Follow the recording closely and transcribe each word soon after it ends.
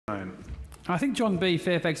I think John B.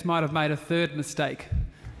 Fairfax might have made a third mistake.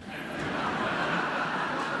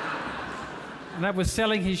 And that was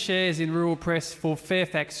selling his shares in Rural Press for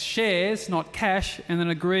Fairfax shares, not cash, and then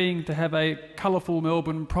agreeing to have a colourful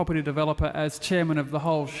Melbourne property developer as chairman of the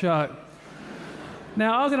whole show.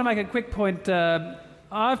 Now, I was going to make a quick point.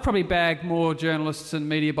 I've probably bagged more journalists and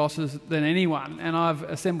media bosses than anyone, and I've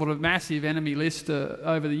assembled a massive enemy list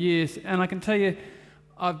over the years, and I can tell you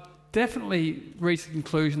I've definitely reached the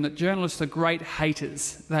conclusion that journalists are great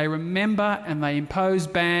haters. They remember and they impose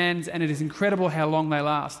bans, and it is incredible how long they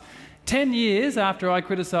last. 10 years after I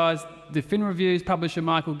criticised the Fin Review's publisher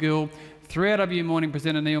Michael Gill, 3AW Morning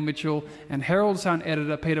presenter Neil Mitchell and Herald Sun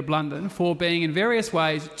editor Peter Blunden for being in various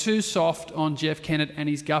ways too soft on Jeff Kennett and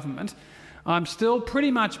his government, I'm still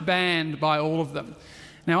pretty much banned by all of them.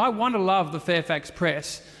 Now, I want to love the Fairfax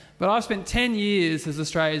Press, but I've spent 10 years as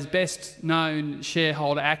Australia's best-known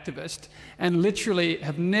shareholder activist and literally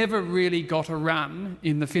have never really got a run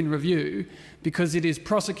in the Fin Review because it is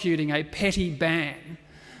prosecuting a petty ban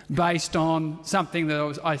based on something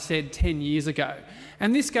that I said 10 years ago.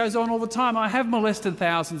 And this goes on all the time. I have molested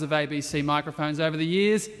thousands of ABC microphones over the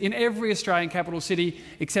years in every Australian capital city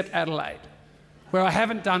except Adelaide, where I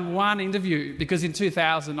haven't done one interview because in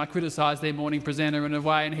 2000 I criticised their morning presenter in a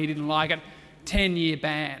way and he didn't like it. 10-year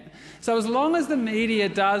ban. So as long as the media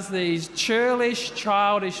does these churlish,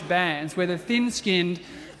 childish bans where they're thin-skinned,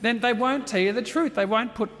 then they won't tell you the truth. They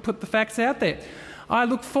won't put the facts out there. I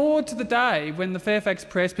look forward to the day when the Fairfax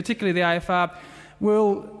Press, particularly the AFR,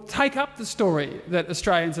 will take up the story that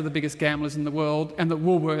Australians are the biggest gamblers in the world and that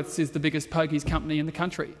Woolworths is the biggest pokies company in the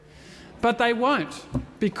country. But they won't,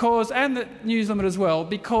 because, and the News Limited as well,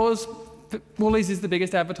 because Woolies is the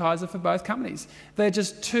biggest advertiser for both companies. They're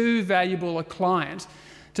just too valuable a client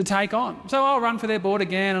to take on. So I'll run for their board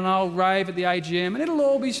again and I'll rave at the AGM and it'll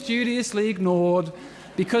all be studiously ignored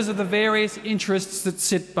because of the various interests that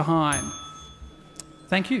sit behind.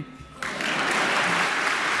 Thank you.